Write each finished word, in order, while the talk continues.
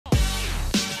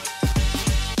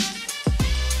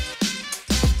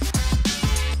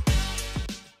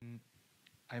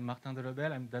I'm Martin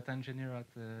Delobel. I'm data engineer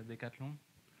at Decathlon.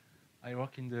 I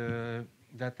work in the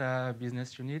data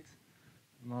business unit,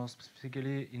 more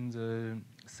specifically in the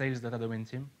sales data domain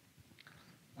team.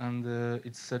 And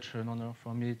it's such an honor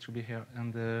for me to be here.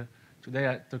 And today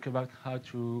I talk about how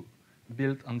to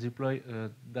build and deploy a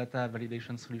data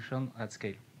validation solution at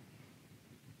scale.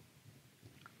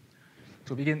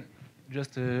 To begin,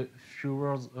 just a few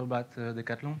words about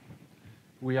Decathlon.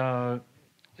 We are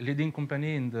a leading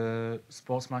company in the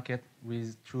sports market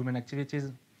with two main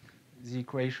activities: the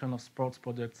creation of sports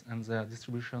products and their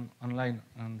distribution online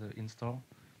and in-store.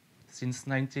 Since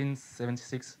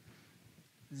 1976,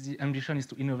 the ambition is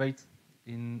to innovate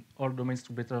in all domains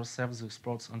to better serve the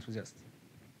sports enthusiasts.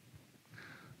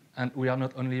 And we are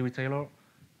not only a retailer.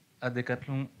 At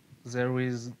Decathlon, there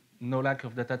is no lack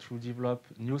of data to develop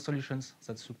new solutions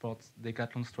that support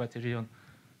Decathlon's strategy on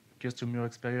customer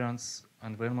experience,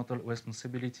 environmental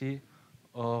responsibility,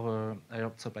 or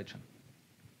our supply chain.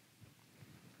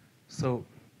 So,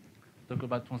 talk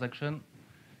about transaction.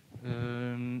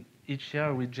 Each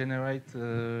year we generate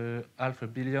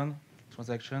 500 million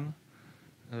transactions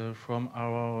from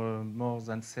our more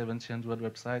than 1,700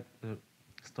 website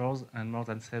stores and more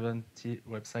than 70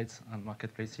 websites and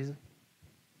marketplaces.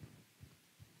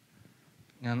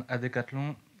 And at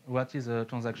Decathlon, what is a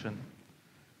transaction?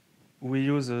 We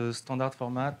use a standard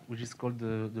format, which is called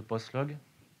the post log.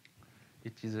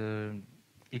 It is an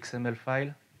XML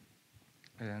file,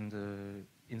 and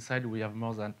inside we have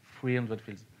more than 300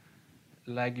 fields.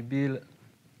 Like Bill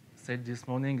said this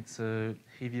morning, it's a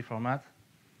heavy format,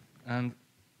 and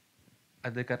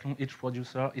at Decathlon, each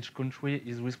producer, each country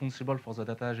is responsible for the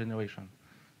data generation.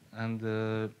 And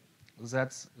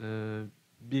that's a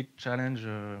big challenge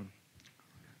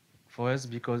for us,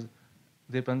 because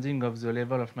depending on the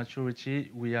level of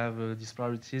maturity, we have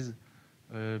disparities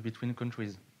between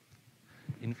countries.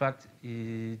 In fact,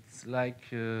 it's like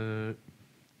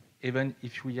even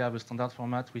if we have a standard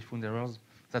format, we found errors.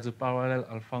 That's a parallel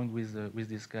I found with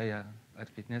this guy at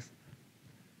Fitness.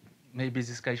 Maybe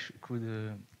this guy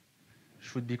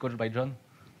should be coached by John.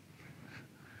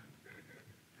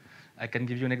 I can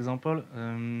give you an example.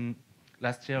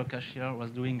 Last year, a cashier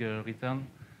was doing a return.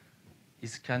 He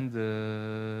scanned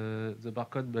the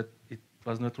barcode, but it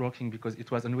was not working because it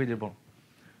was unreadable.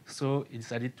 So he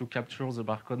decided to capture the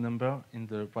barcode number in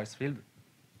the price field.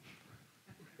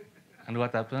 And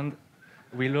what happened?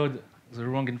 We load the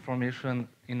wrong information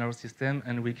in our system,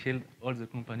 and we killed all the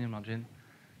company margin.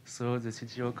 So the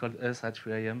CTO called us at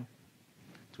 3 a.m.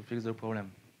 to fix the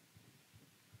problem.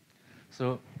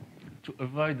 So to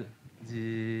avoid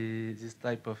this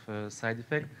type of side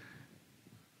effect,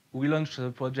 we launched a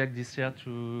project this year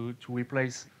to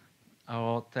replace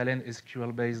our Talent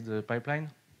SQL-based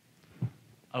pipeline.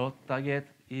 Our target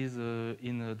is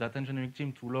in a data engineering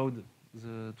team to load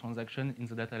the transaction in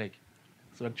the data lake.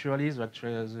 So actually, in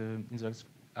the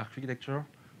architecture,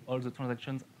 all the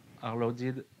transactions are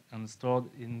loaded and stored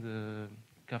in the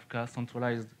Kafka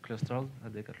centralized clusters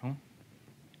at Decathlon.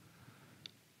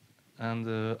 And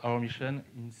our mission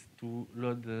is to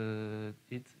load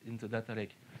it in the data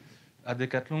lake. At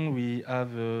Decathlon, we have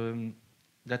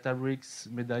Databricks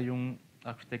medallion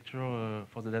architecture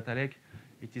for the data lake.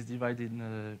 It is divided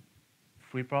in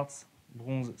 3 parts: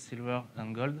 bronze, silver,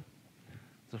 and gold.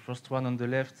 The first one on the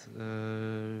left,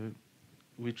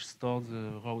 which stores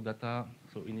the raw data,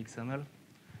 so in XML.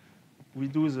 We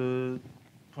do the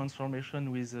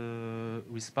transformation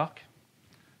with Spark,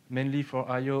 mainly for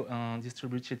I/O and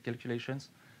distributed calculations.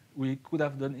 We could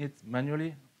have done it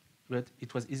manually, but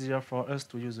it was easier for us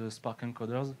to use the Spark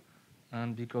encoders,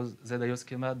 and because ZIO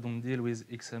schema don't deal with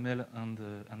XML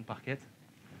and Parquet.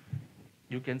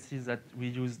 You can see that we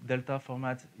use Delta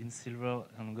format in silver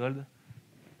and gold.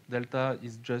 Delta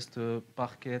is just a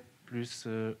Parquet plus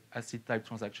ACID type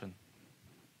transaction.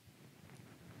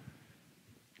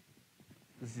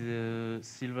 The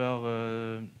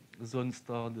silver zone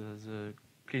stored the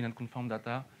clean and conform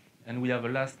data, and we have a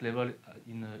last level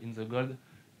in the gold,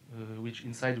 which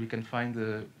inside we can find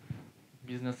the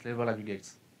business level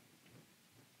aggregates.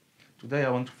 Today I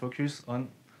want to focus on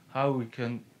how we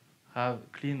can have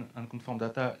clean and conform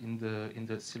data in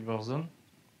the silver zone.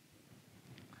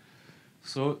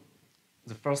 So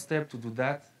the first step to do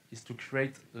that is to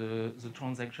create the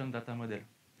transaction data model.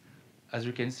 As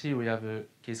you can see, we have a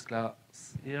case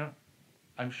class here.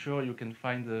 I'm sure you can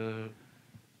find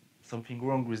something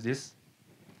wrong with this.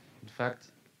 In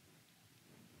fact,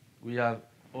 we have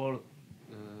all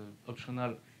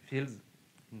optional fields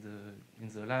in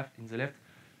the left.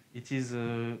 It is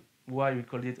why we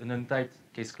call it an untyped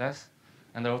case class,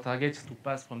 and our target is to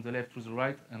pass from the left to the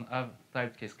right and have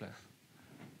typed case class.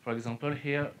 For example,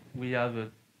 here we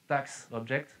have tax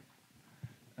object,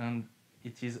 and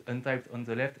it is untyped on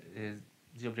the left.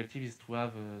 The objective is to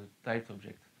have a typed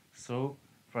object. So,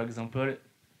 for example,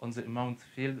 on the amount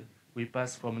field, we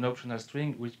pass from an optional string,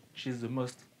 which is the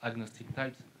most agnostic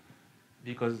type,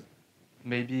 because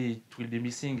maybe it will be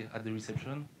missing at the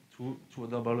reception, to a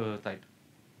double type.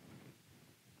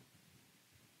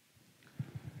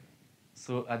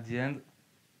 So at the end,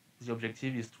 the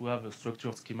objective is to have a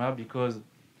structured schema, because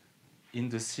in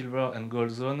the silver and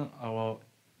gold zone, our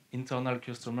internal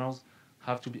customers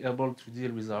have to be able to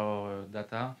deal with our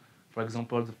data, for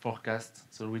example, the forecast,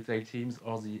 the retail teams,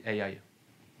 or the AI.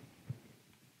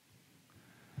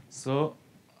 So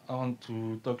I want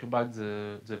to talk about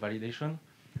the validation.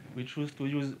 We choose to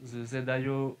use the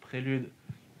ZIO Prelude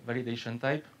validation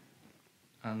type.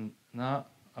 And now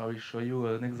I will show you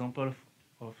an example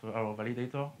of our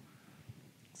validator.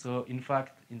 So in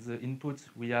fact, in the input,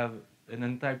 we have an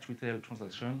untyped retail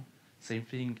transaction, same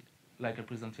thing like I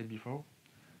presented before,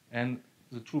 and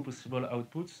the two possible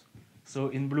outputs. So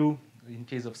in blue, in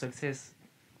case of success,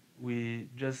 we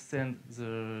just send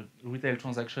the retail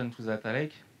transaction to the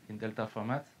DATALAKE in delta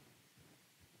format.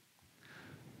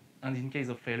 And in case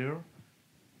of failure,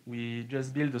 we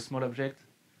just build a small object,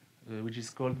 which is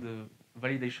called the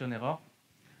validation error.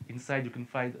 Inside, you can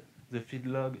find the feed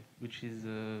log, which is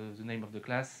the name of the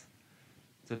class,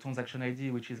 the transaction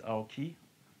ID, which is our key,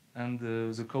 and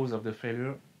the cause of the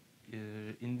failure.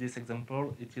 In this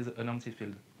example, it is an empty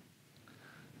field.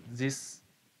 This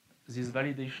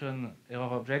validation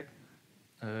error object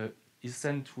is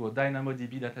sent to a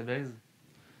DynamoDB database,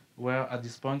 where at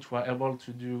this point we are able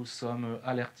to do some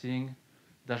alerting,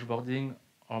 dashboarding,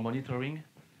 or monitoring.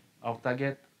 Our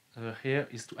target here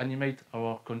is to animate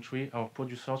our country, our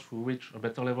producers, to reach a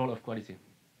better level of quality.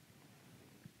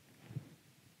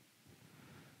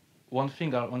 One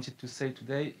thing I wanted to say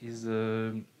today is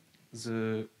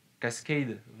the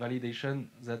cascade validation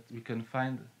that we can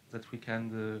find, that we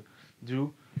can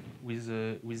do with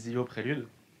ZIO Prelude.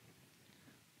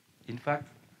 In fact,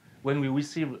 when we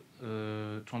receive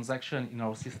a transaction in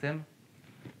our system,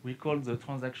 we call the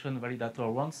transaction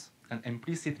validator once, and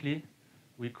implicitly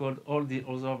we call all the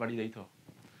other validator.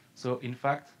 So in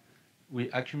fact, we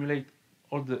accumulate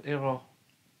all the error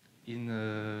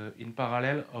in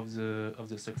parallel of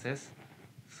the success.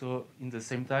 So in the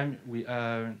same time, we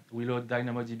load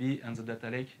DynamoDB and the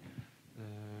DATALAKE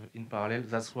in parallel.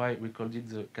 That's why we called it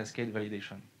the cascade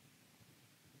validation.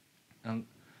 And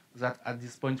that at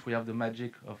this point we have the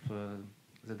magic of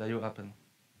the DIO happen.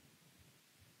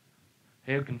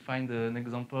 Here you can find an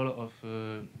example of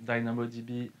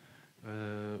DynamoDB.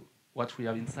 What we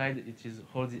have inside, it is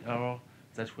all the error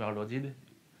that we are loaded,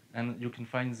 and you can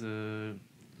find the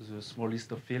small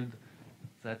list of fields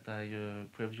that I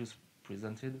previously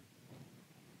presented.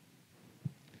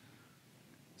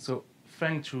 So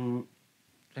thanks to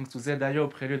ZIO,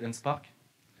 Prelude, and Spark,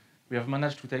 we have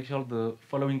managed to tackle the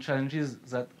following challenges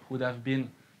that would have been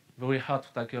very hard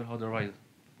to tackle otherwise.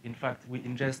 In fact, we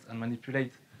ingest and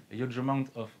manipulate a huge amount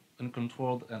of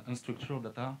uncontrolled and unstructured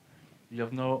data. We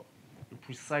have now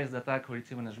precise data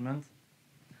quality management,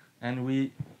 and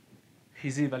we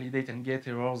easily validate and get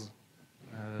errors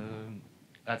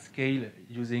at scale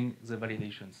using the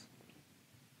validations.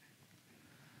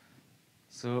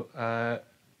 So I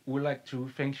would like to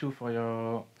thank you for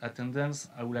your attendance.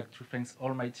 I would like to thank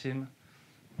all my team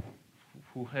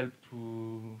who helped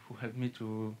me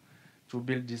to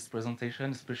build this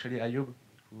presentation, especially Ayub,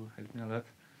 who helped me a lot.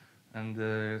 And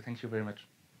thank you very much.